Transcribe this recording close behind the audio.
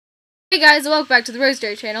Hey guys, welcome back to the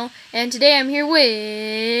Rosemary channel, and today I'm here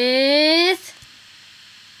with...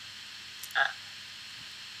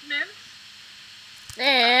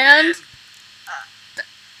 And...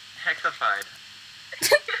 Hexified.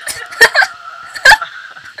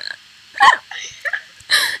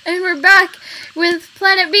 And we're back with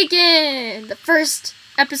Planet Beacon! The first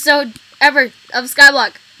episode ever of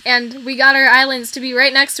Skyblock. And we got our islands to be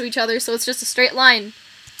right next to each other, so it's just a straight line.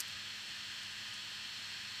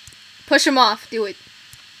 Push them off. Do it.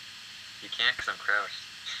 You can't because I'm crouched.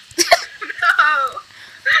 No!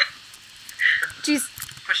 Jeez.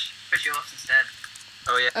 Push you off instead.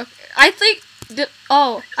 Oh, yeah. Okay. I think...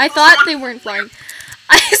 Oh, I thought they weren't flying.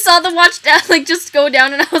 I saw the watch down, like, just go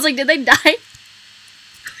down, and I was like, did they die?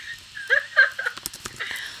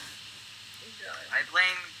 I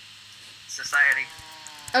blame society.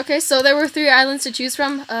 Okay, so there were 3 islands to choose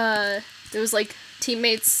from. There was, like,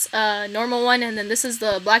 teammates, normal one, and then this is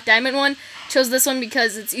the black diamond one. Chose this one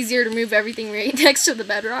because it's easier to move everything right next to the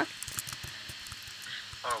bedrock.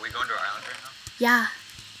 Oh, are we going to our island right now? Yeah.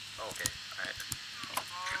 Oh, okay. Alright.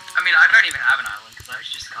 I mean, I don't even have an island because I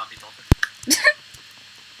just can't be bothered.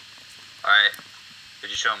 Alright.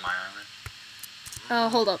 Did you show him my island? Oh,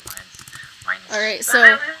 hold up. Mine's Alright,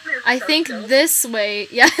 so I think this way.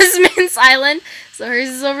 Yeah, Min's island. So hers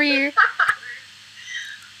is over here.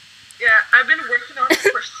 Yeah, I've been working on it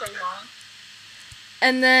for so long.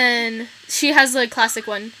 And then she has the classic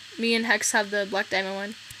one. Me and Hex have the black diamond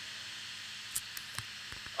one.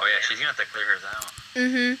 Oh, yeah, she's gonna have to clear hers out.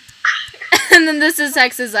 Mm-hmm. And then this is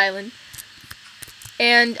Hex's island.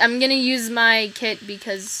 And I'm gonna use my kit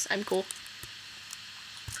because I'm cool.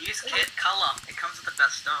 Use kit color. It comes with the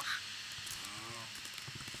best stuff.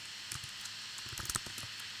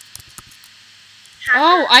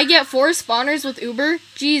 Oh, I get 4 spawners with Uber?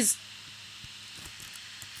 Jeez.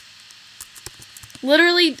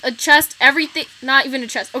 Literally a chest, everything, not even a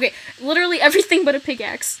chest. Okay, literally everything but a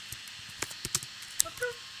pickaxe. What the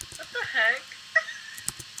heck?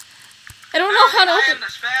 I don't know how to I open... am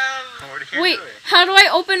the spell. What are you Wait, doing? how do I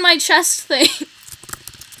open my chest thing?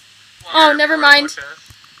 Well, Oh, never mind. What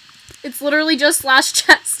chest? It's literally just last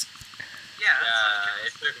chest. Yeah, Yeah,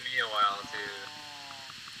 it that's took me a while to...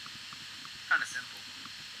 kind of simple.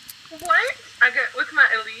 What? I get with my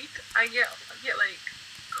elite. I get like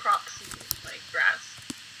crops and like grass.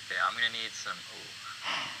 Okay, I'm gonna need some... Ooh.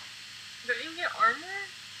 Don't you get armor?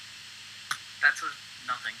 That's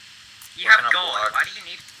nothing. You What have kind of gold. blocks? Why do you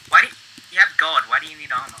need? Why do you have gold? Why do you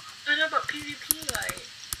need armor? I know about PvP like.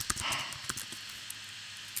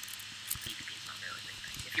 PvP's not really a big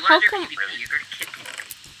thing. If you How want to do come- PvP, you go to kit PvP.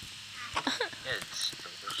 Yeah, it's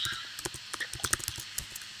silver.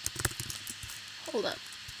 Hold up.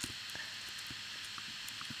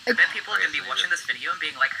 I bet people are gonna be watching this video and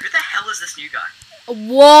being like, "Who the hell is this new guy?"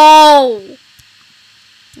 Whoa!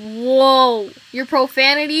 Whoa. Your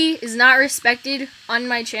profanity is not respected on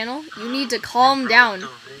my channel. You need to calm down.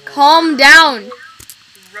 Calm down.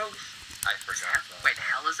 Roast. I forgot that. Wait,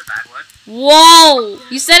 hell is a bad word? Whoa!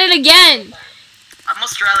 You said it again. I'm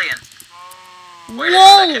Australian. Wait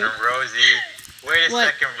Whoa! a second, Rosie. Wait a What?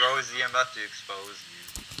 second, Rosie. I'm about to expose you.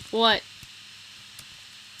 What?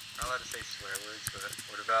 I'm not allowed to say swear words, but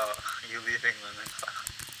what about you leaving Lemon Cloud?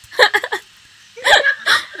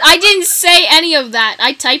 I didn't say any of that.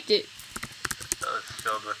 I typed it. That was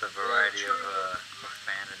filled with a variety of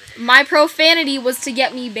profanity. My profanity was to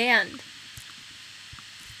get me banned.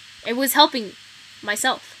 It was helping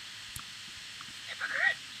myself.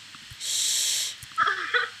 Hypocrite. Shh.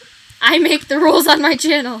 I make the rules on my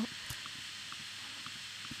channel.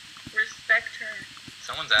 Respect her.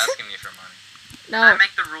 Someone's asking me for money. I No.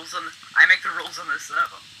 make the rules on. I make the rules on this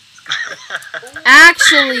server.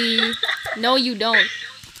 Actually, no you don't.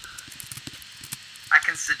 I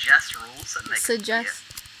can suggest rules and they Suggest.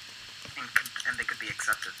 could be, and they could be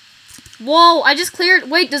accepted. Whoa, I just cleared...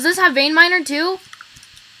 Wait, does this have vein miner too?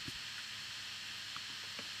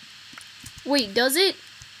 Wait, does it?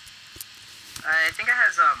 I think it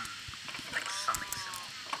has like something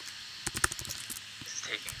similar. It's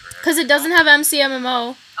taking forever. Because it doesn't have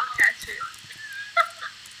MCMMO. Okay, too.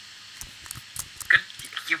 Good,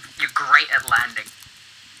 you're great at landing.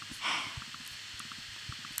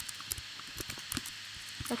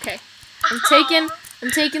 Okay. I'm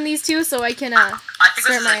taking these 2 so I can I think this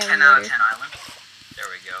start is my a 10 island out of later. 10 island. There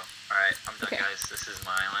we go. Alright, I'm done, Okay. guys. This is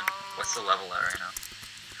my island. What's the level at right now?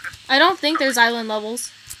 I don't think there's island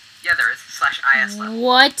levels. Yeah, there is /IS level.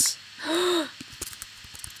 What? -1.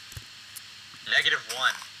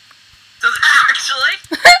 Does it actually?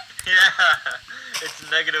 Yeah, it's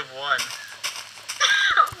 -1.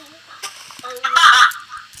 Oh,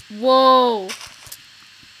 Whoa.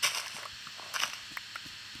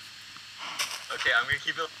 Okay, I'm gonna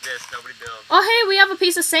keep it like this. Nobody build. Oh, hey, we have a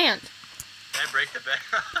piece of sand. Can I break the bed?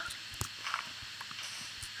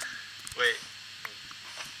 Wait.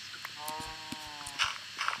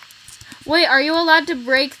 Wait, are you allowed to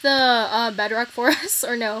break the bedrock for us,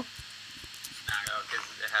 or no? No, because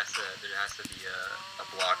there has to be a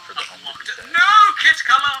block for the home to be set. No, kids,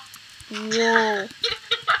 come on. Whoa.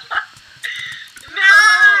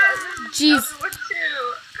 No! Jeez. What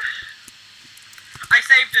too? I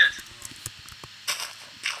saved it.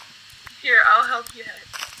 Here, I'll help you.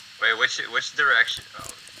 Wait, which direction? Oh,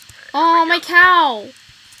 okay. Oh, my cow.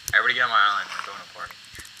 Everybody get on my island. We're going to a party.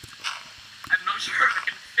 I'm not sure if I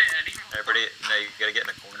can fit anymore. Everybody, no, you gotta get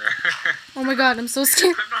in the corner. Oh my god, I'm so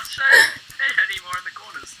scared. I'm not sure if I can fit anymore in the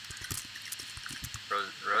corners.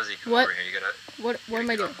 Rosie, come What? over here. You gotta. What am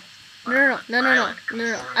I doing? My No. island.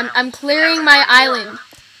 No. I'm clearing my island.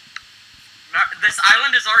 No, this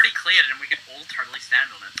island is already cleared and we can all totally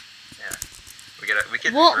stand on it. Yeah. We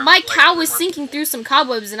could. Well, my like, cow is more- sinking through some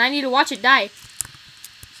cobwebs, and I need to watch it die.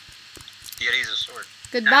 You gotta use a sword.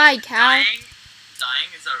 Goodbye, cow. Dying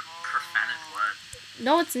is a profaned word.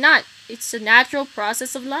 No, it's not. It's a natural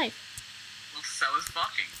process of life. Well, so is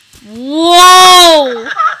fucking. Whoa!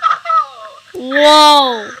 Oh!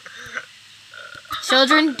 Whoa!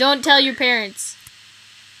 Children, don't tell your parents.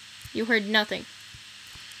 You heard nothing.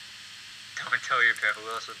 Don't tell your parents. Who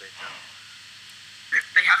else would they tell?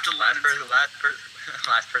 They have to learn.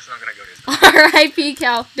 Last person I'm gonna go to. R.I.P.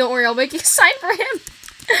 cow. Don't worry, I'll make a sign for him.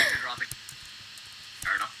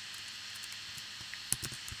 Fair enough.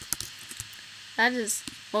 That is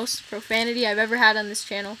most profanity I've ever had on this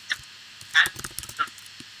channel.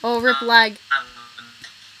 Oh, rip lag.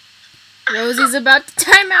 Rosie's about to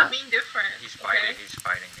time I'm out. being different. He's fighting. Okay? He's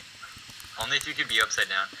fighting me. Only if you could be upside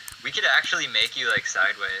down. We could actually make you like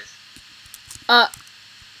sideways.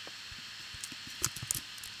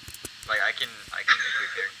 Like I can make your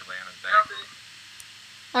character lay on his back.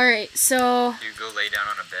 Alright, so... You go lay down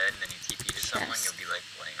on a bed and then you TP to someone, Yes. you'll be like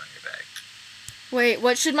laying on your back. Wait,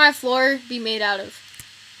 what should my floor be made out of?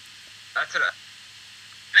 That's what I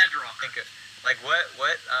Bedrock. think. Like what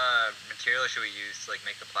material should we use to like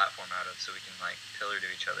make the platform out of so we can like pillar to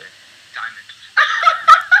each other? Diamond.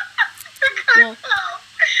 Well,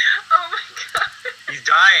 Oh my god. He's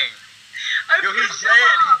dying. I Yo, he's pushed him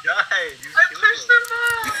dead. off. He died. You I killed pushed him. him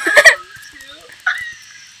off.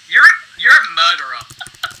 You're a murderer.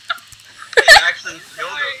 You actually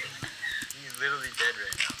killed him. He's literally dead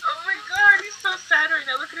right now. Oh my god, he's so sad right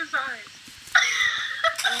now. Look at his eyes.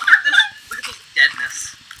 Look at this. Look at this deadness.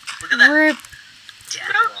 Look at that rip.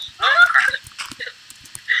 death. Oh crap.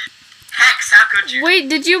 Hex, how could you? Wait,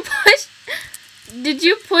 did you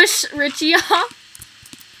push Richie off?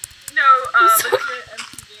 No, So- look at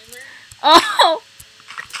MC Gamer. Oh!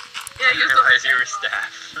 Yeah, I he was realized you were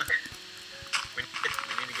staff. we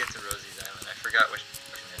need to get to Rosie's Island. I forgot which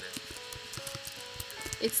it is.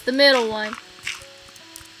 It's the middle one.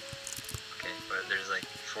 Okay, but there's like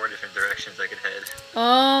 4 different directions I could head.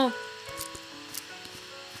 Oh.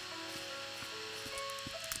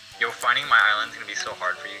 Yo, finding my island's gonna be so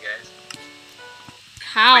hard for you guys.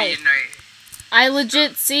 How? Well, you know, I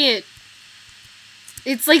legit see it.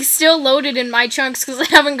 It's like still loaded in my chunks because I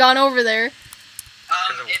haven't gone over there.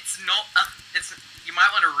 it's not. It's. You might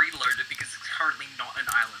want to reload it because it's currently not an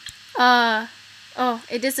island. Oh,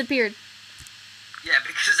 it disappeared. Yeah,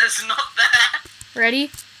 because it's not there.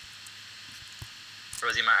 Ready?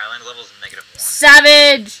 Rosie, my island level's -1.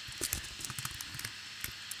 Savage!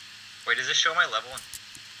 Wait, does this show my level?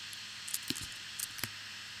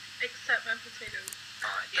 except my potatoes.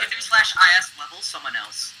 Oh, it If you doesn't. /is level someone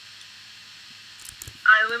else.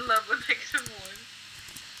 Island level -1.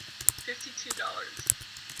 $52.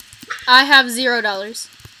 I have $0.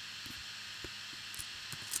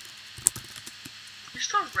 You're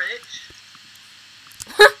so rich.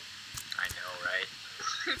 I know, right?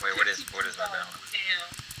 Wait, what is my balance? Damn.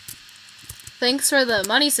 Thanks for the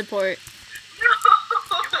money support. No. You're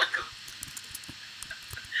welcome.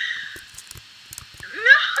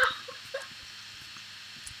 No.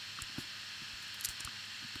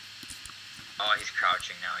 Oh, he's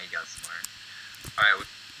crouching now. He got smart. Alright,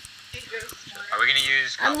 He goes smart. are we gonna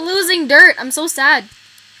use... I'm losing dirt. I'm so sad.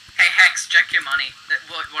 Hey Hex, check your money.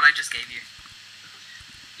 What I just gave you.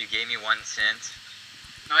 You gave me 1 cent.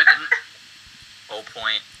 No, I didn't.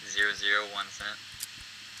 0.001 cent.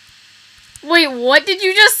 Wait, what did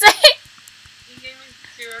you just say? He gave me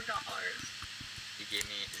 $0. You gave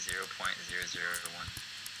me 0.001.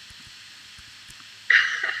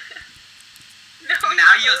 No.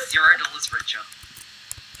 Now you're $0 richer.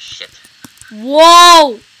 Shit.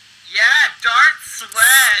 Whoa! Yeah, don't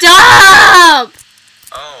sweat. Stop!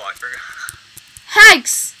 Oh, I forgot.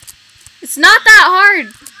 that hard.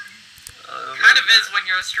 Kind of is when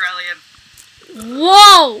you're Australian.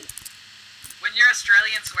 Whoa! When you're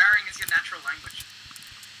Australian, swearing is your natural language.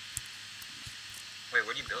 Wait,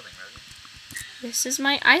 what are you building, Rosie? This is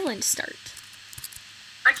my island start.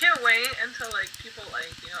 I can't wait until like people like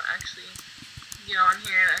actually get on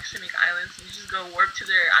here and actually make islands, and you just go warp to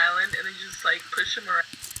their island and then you just like push them around.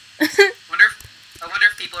 I wonder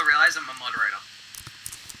if people realize I'm a moderator.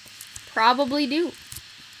 Probably do.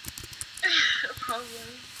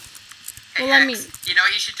 Probably. Hey, Well, I Hex, mean- you know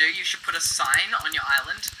what you should do? You should put a sign on your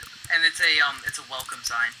island, and it's a welcome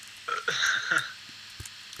sign.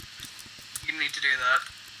 You need to do that.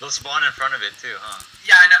 They'll spawn in front of it too, huh?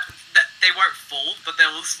 Yeah, I know. They won't fall, but they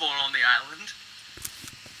will spawn on the island.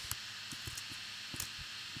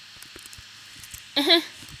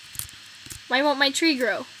 Why won't my tree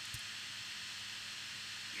grow?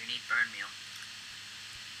 You need bone meal.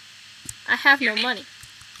 I have no money.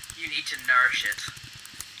 You need to nourish it.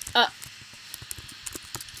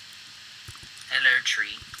 Hello,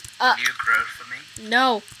 tree. Will you grow for me?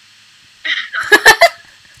 No.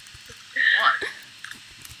 What?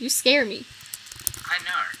 You scare me. I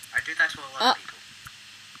know. I do that to a lot of people.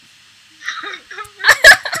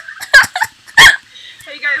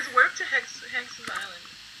 Hey guys, warp to Hex's island.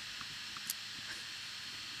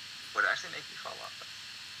 Would it actually make you fall off?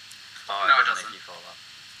 Oh, No, it it doesn't doesn't. make you fall off.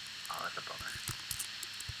 Oh, that's a bummer.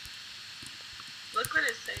 Look what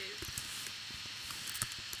it says.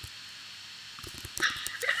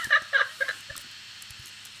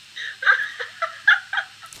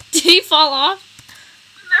 Did he fall off?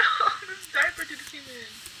 No, this diaper dude came in.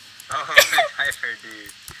 Oh, my diaper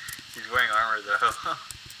dude. He's wearing armor though.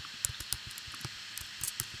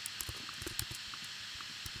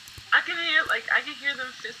 I can hear them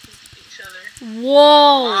fisting each other.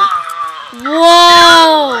 Whoa. Oh.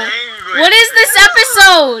 Whoa. Language. What is this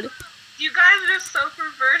episode? You guys are so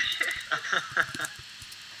perverted.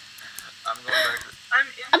 I'm going back to...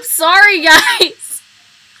 I'm sorry, guys.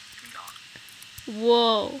 No.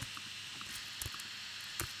 Whoa.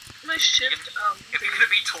 My shift, If you're gonna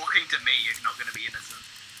be talking to me, you're not gonna be innocent.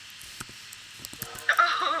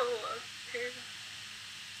 Oh, okay.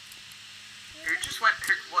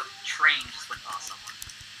 What train just went past someone?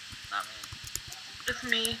 Not me. It's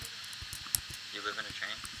me. You live in a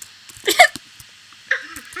train?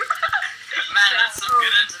 Man, that's some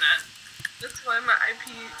good internet. That's why my IP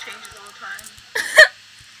changes all the time.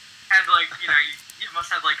 And like, you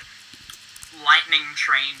must have like lightning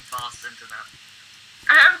train fast internet.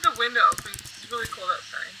 I have the window open. It's really cold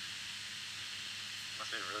outside.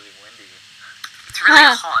 Must be really windy. It's really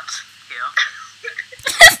Huh. hot here.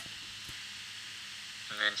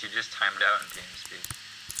 And then she just timed out in TeamSpeak.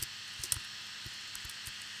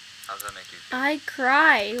 How does that make you feel? I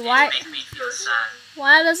cry. Why? It made me feel sad.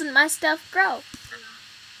 Why doesn't my stuff grow?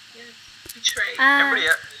 Yeah, betrayed. Everybody,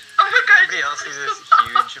 Oh my god. everybody else sees this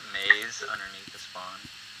huge maze underneath the spawn.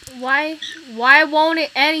 Why won't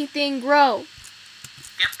it anything grow?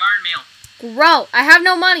 Get bone meal. Grow. I have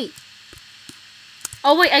no money.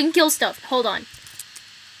 Oh wait, I can kill stuff. Hold on.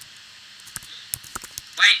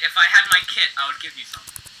 Wait, if I had my kit, I would give you some.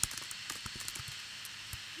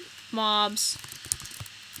 Mobs.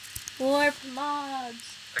 Warp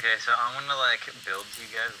mobs. Okay, so I'm gonna like build to you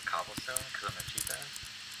guys with cobblestone because I'm a cheap ass.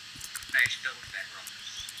 No, you should build with bedrock.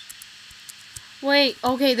 Wait,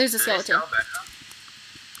 okay, there's a Do they skeleton. sell bedrock?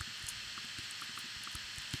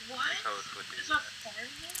 What? Toads would do There's a that. farm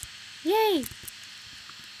here? Yay.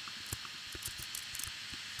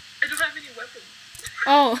 I don't have any weapons.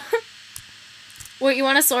 Oh. Wait, you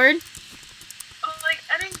want a sword? Oh, like,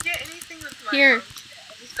 I didn't get anything with my Here.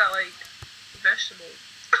 I just got, like, vegetables.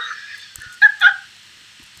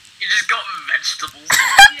 You just got vegetables.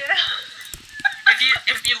 Yeah.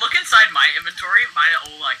 If you look inside my inventory, mine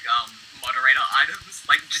are all like moderator items,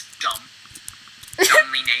 like just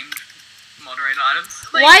dumbly named moderator items.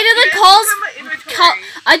 Like, Why do you the guys calls look at my inventory.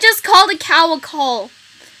 I just called a cow a call.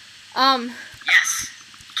 Yes,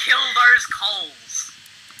 kill those coals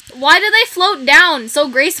Why do they float down so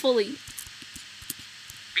gracefully?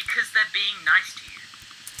 because they're being nice to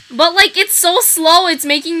you. But like it's so slow, it's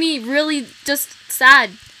making me really just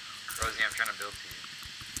sad. Rosie, I'm trying to build to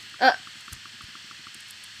you.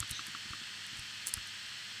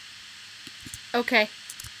 Okay.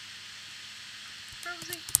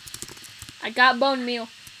 Rosie. I got bone meal.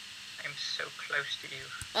 I'm so close to you.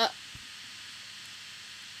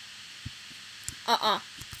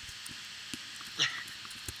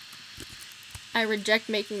 I reject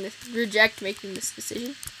making this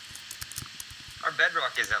decision. Our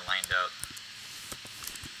bedrock isn't lined up.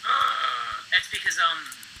 That's because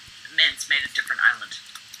Mint's made a different island.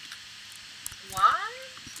 What?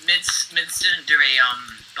 Mints didn't do a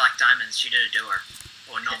black diamonds. She did a doer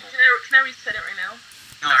or normal. Can I reset it right now?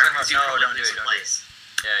 No, don't do it. Don't do it.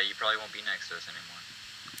 Yeah, you probably won't be next to us anymore.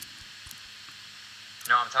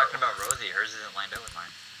 No, I'm talking about Rosie. Hers isn't lined up with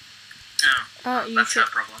mine. No, that's her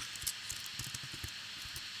problem.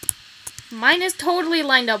 Mine is totally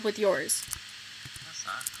lined up with yours. That's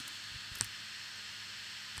not.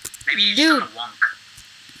 Maybe you just got a wonk.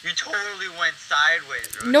 You totally went sideways,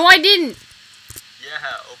 Rosie. No, I didn't. Yeah,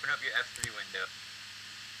 open up your F3 window.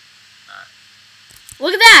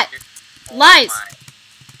 Look at that. Oh Lies. my.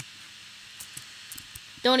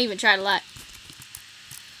 Don't even try to lie.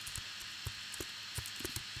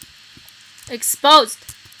 Exposed.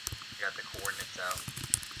 You got the coordinates out.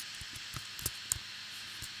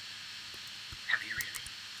 Have you really?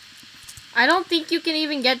 I don't think you can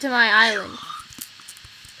even get to my island.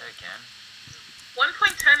 Yeah, I can.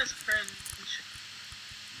 1.10 is cringe.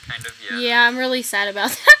 Kind of, yeah. Yeah, I'm really sad about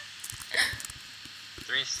that.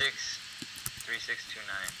 3629.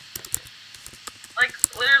 Okay. Like,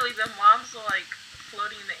 literally, the mobs are, like,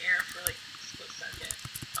 floating in the air for, like, a split second.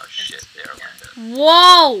 Oh shit, they are lined up.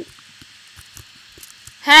 Whoa!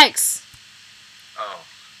 Hex. Oh.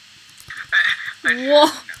 Whoa.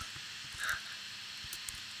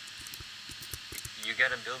 You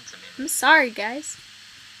gotta build to me. I'm sorry, guys.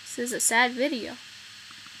 This is a sad video.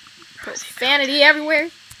 Profanity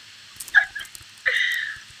everywhere.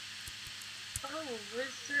 Oh, what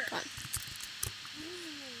is this?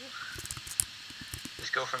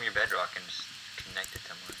 Just go from your bedrock and just connect it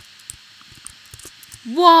to mine.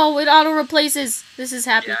 Whoa, it auto replaces. This is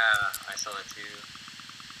happy. Yeah, I saw that too.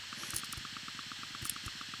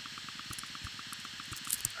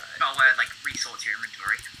 Oh, where like resort your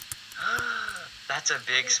inventory. That's a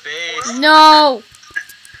big space. No.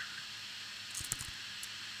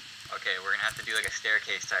 Okay, we're gonna have to do like a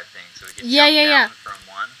staircase type thing so we can Yeah, jump yeah, down yeah. from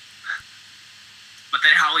one. But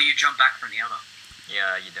then how will you jump back from the other?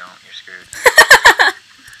 Yeah, you don't. You're screwed.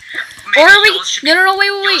 Maybe Or we? yours should No, be- no, no.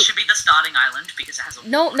 Wait, wait, Yours wait. should be the starting island because it has a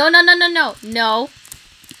No, no, no, no, no, no, no.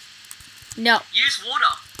 No. Use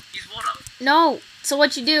water. Use water. No. So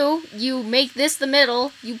what you do? You make this the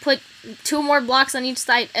middle. You put 2 more blocks on each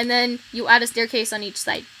side, and then you add a staircase on each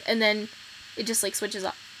side, and then it just like switches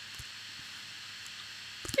up.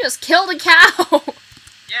 You just killed a cow.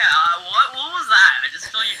 Yeah. What was that? I just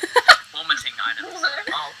feel you vomiting items.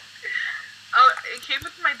 Oh, Oh, it came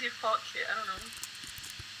with my default kit. I don't know.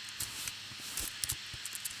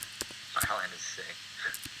 my island is sick.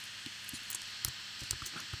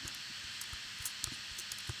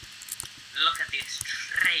 Look at these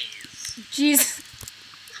trees. Jeez.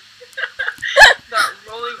 That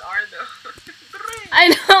rolling R though. I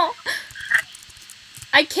know.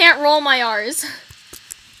 I can't roll my R's.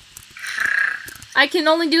 I can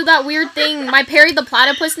only do that weird thing, my Perry the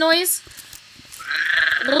Platypus noise.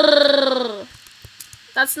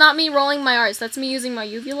 That's not me rolling my R's. That's me using my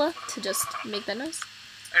uvula to just make that noise.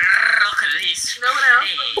 Look at these No one else?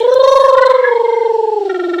 trees.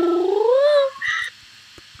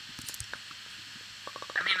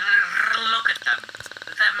 I mean, look at them.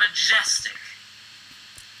 They're majestic.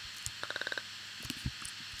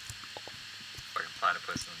 Fucking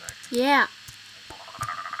platypus in the back. Yeah.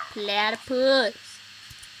 Platypus.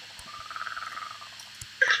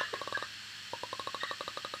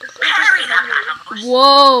 Parry them animals.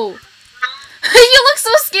 Whoa. You look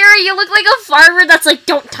so scary. You look like a farmer that's like,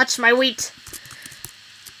 don't touch my wheat.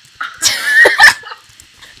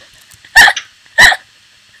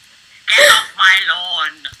 Get off my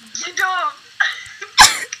lawn. You don't.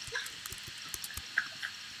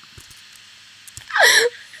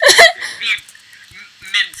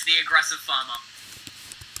 Mince, the aggressive farmer.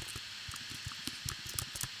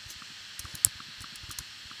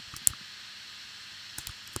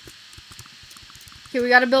 Okay, we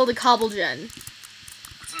gotta build a cobble gen.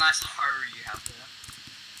 It's a nice hoe you have there.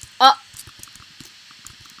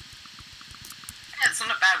 Yeah, it's not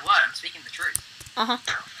a bad word. I'm speaking the truth. Uh-huh.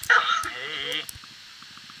 Hey.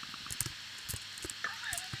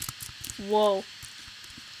 Whoa.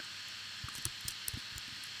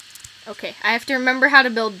 Okay, I have to remember how to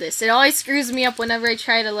build this. It always screws me up whenever I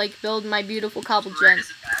try to, like, build my beautiful cobble Rude gen.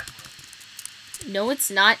 is a bad word. No, it's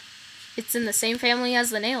not. It's in the same family as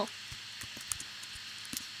the nail.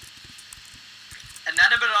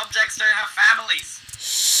 Inanimate objects don't have families.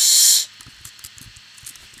 Shh.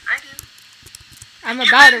 I do. I'm You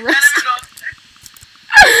about meant to roast. inanimate objects.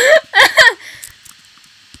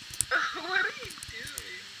 What are you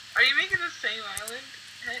doing? Are you making the same island?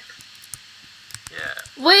 Heck. Yeah.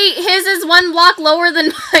 Wait, his is 1 block lower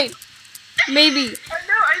than mine. Maybe. I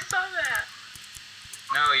know, I saw that.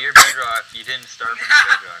 No, you're bedrock. You didn't start from the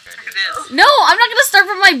bedrock. I It did. is. No, I'm not gonna start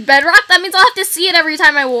from my bedrock. That means I'll have to see it every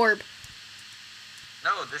time I warp.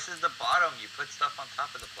 No, this is the bottom. You put stuff on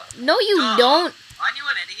top of the platform. No, you Duh. don't. Aren't you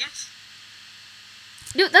an idiot?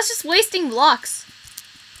 Dude, that's just wasting blocks.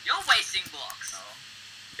 You're wasting blocks. No.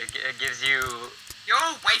 It gives you You're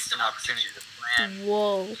a waste of an opportunity oxygen. to plan.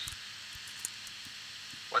 Whoa.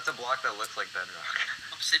 What's a block that looks like bedrock?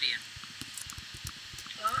 Obsidian.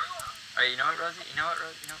 Oh. Alright, you know what, Rosie? You know what,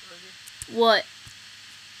 Rosie? You know what, Rosie? What?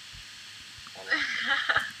 Oh,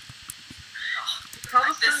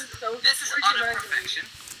 Cobblestone this, is so this is freaking utter ugly. perfection.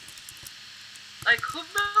 Like, who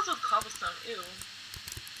knows with cobblestone? Ew.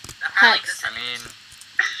 Apparently Hex. this I mean,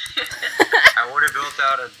 I would have built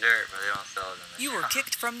out of dirt, but they don't sell it in this You were shop.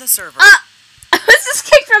 kicked from the server. Ah! I was just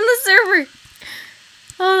kicked from the server.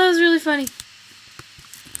 Oh, that was really funny.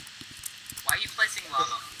 Why are you placing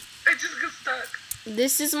lava? I just got stuck.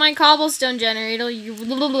 This is my cobblestone generator.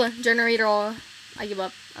 Generator. I give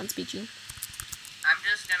up on speeching. I'm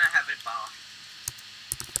just gonna have it bar.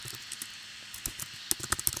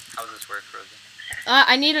 How's this work, Rosie?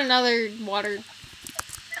 I need another water.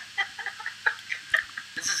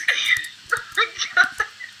 This is Oh my god.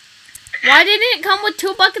 Why didn't it come with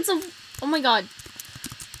 2 buckets of... Oh my god.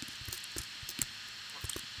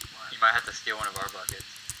 You might have to steal one of our buckets.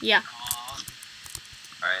 Yeah.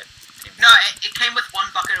 Alright. No, it came with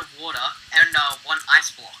 1 bucket of water and 1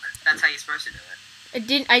 ice block. That's how you're supposed to do it.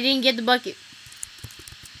 I didn't get the bucket.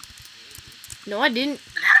 No, I didn't.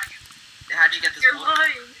 Then how'd you get this You're water?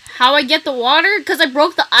 lying. How I get the water? Because I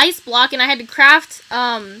broke the ice block and I had to craft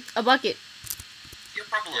a bucket. Your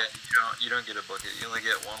problem. Yeah, you don't get a bucket. You only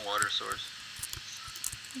get one water source.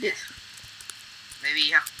 Maybe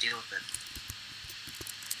you have to deal with it.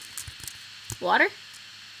 Water?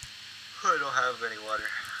 I don't have any water.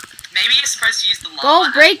 Maybe you're supposed to use the lava. Go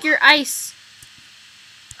as break well. your ice.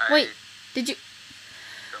 I Wait, did you...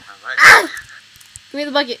 don't have ice. Ah! Give me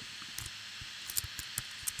the bucket.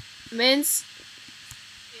 Mince,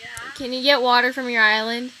 Yeah. can you get water from your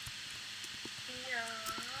island?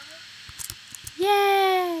 Yeah.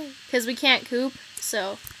 Yay! Because we can't coop,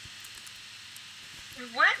 so...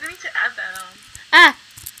 What? We need to add that on. Ah!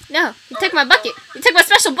 No, you took my bucket. You took my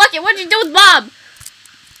special bucket. What did you do with Bob?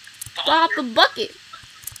 Bob the bucket.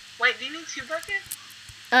 Wait, do you need 2 buckets?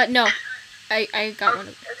 No. I got one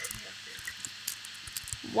of... Okay.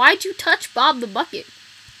 Why'd you touch Bob the bucket?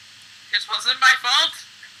 This wasn't my fault.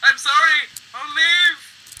 I'm sorry. I'll leave.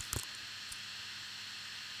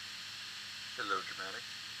 Hello, dramatic.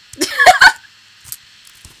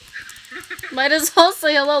 Might as well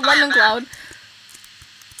say hello, Lemon Cloud.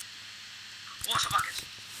 Water bucket.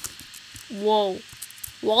 Whoa.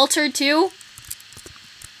 Walter, too?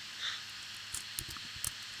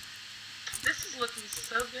 This is looking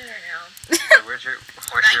so good right now. Wait, where's your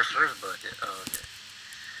first bucket? Oh, okay.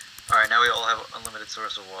 Alright, now we all have unlimited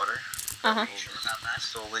source of water. Uh-huh. Are you sure about that?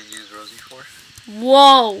 Solely use Rosie for.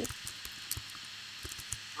 Whoa.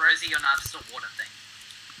 Rosie, you're not just a water thing.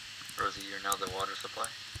 Rosie, you're now the water supply.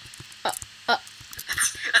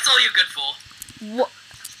 That's all you're good for. Wha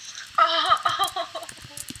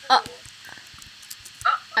Oh.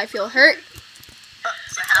 I feel hurt.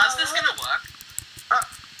 So how's this gonna work?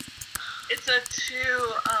 It's a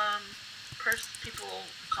 2 people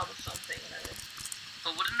cobblestone thing. Whatever.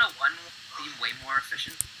 But wouldn't a 1 be way more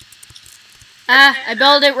efficient? Ah, I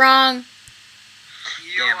built it wrong.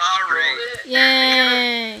 You Damn are straight. wrong.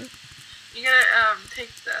 Yay. You gotta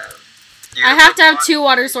take the. You I gotta have put to have block- 2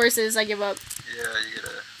 water sources. I give up. Yeah, you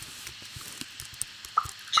gotta.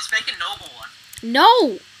 Just make a normal one.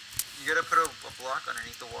 No. You gotta put a block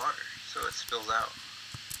underneath the water so it spills out.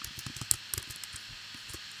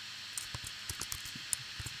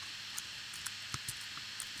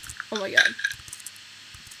 Oh my god.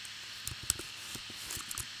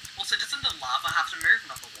 Also, doesn't the lava have to move,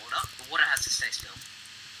 not the water? The water has to stay still.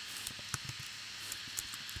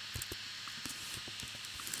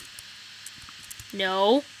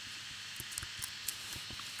 No.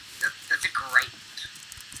 That's a great...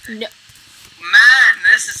 No. Man,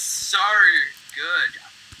 this is so good.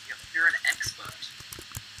 You're an expert.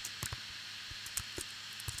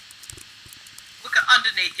 Look at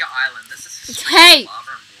underneath your island. This is just Hey!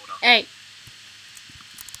 lava and water. Hey.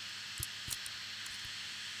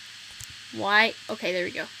 Why? Okay, there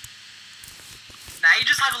we go. Now you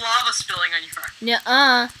just have lava spilling on your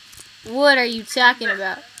Nuh-uh. What are you talking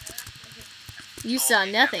about? You saw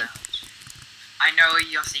Talking nothing. about. I know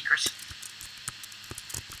your secret.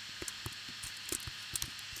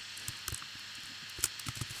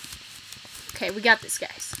 Okay, we got this,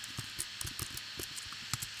 guys.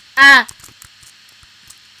 Ah!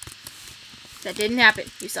 That didn't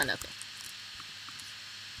happen, you son of.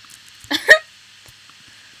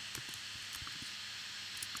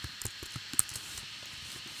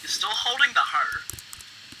 You're still holding the hoe.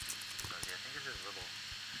 Rosie, I think this is a little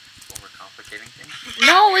overcomplicating things.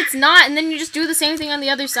 No, it's not. And then you just do the same thing on the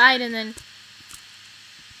other side, and then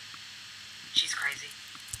She's crazy.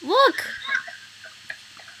 look.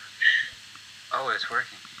 Oh, it's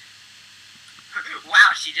working.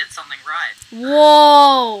 Wow, she did something right.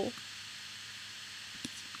 Whoa.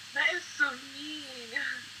 That is so mean.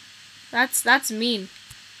 That's mean.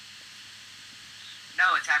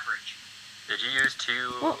 No, it's average. Did you use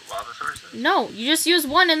 2 Well- lava sources? No, you just use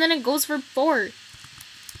 1, and then it goes for 4.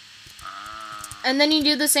 And then you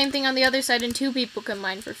do the same thing on the other side, and 2 people can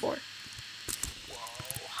mine for 4. Whoa.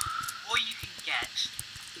 Or you can get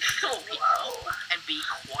Oh, wow. and be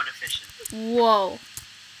quad efficient. Whoa.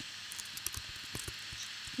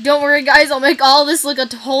 Don't worry, guys. I'll make all this look a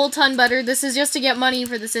whole ton better. This is just to get money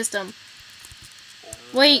for the system.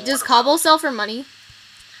 Wait, does cobble sell for money?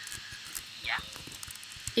 Yeah.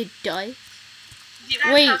 It does? Do you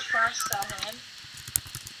guys Wait. have flash cell hand?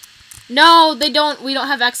 No, they don't. We don't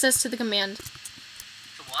have access to the command.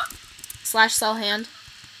 To what? /sell hand.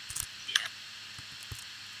 Yeah.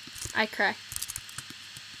 I cry.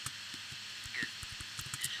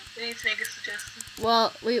 We need to make a suggestion.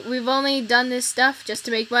 Well, we've only done this stuff just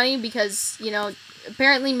to make money because, you know,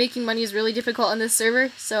 apparently making money is really difficult on this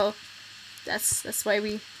server, so that's why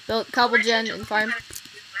we built CobbleGen and farm.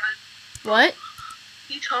 What?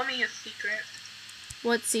 He told me his secret.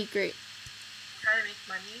 What secret? How to make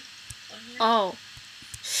money on here. Oh.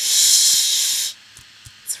 Shh.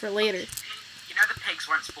 It's for later. You know the pigs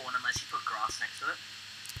won't spawn unless you put grass next to it?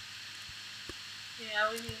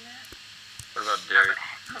 Yeah, we need that. What about dirt?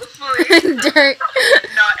 Hopefully. Dirt.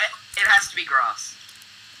 No, it has to be grass.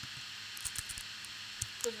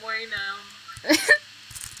 The more you know.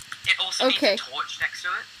 It also Okay. needs a torch next to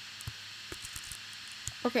it.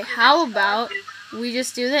 Okay, how about we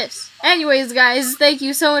just do this? Anyways, guys, thank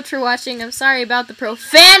you so much for watching. I'm sorry about the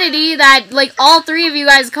profanity that, like, all 3 of you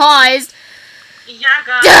guys caused. Yeah,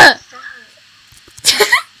 guys.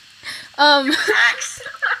 X.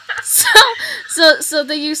 So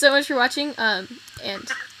thank you so much for watching. And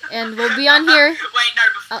we'll be on here. Wait, no,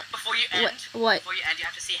 before you end. What? Before you end, you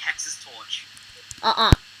have to see Hex's torch. You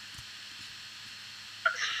got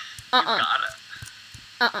it.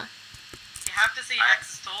 You have to see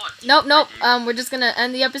Hex's torch. Nope. We're just gonna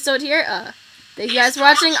end the episode here. Thank you guys for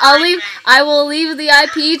watching. I will leave the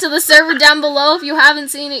IP to the server down below if you haven't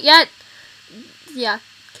seen it yet. Yeah.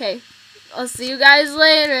 Okay. I'll see you guys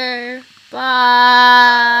later. Bye.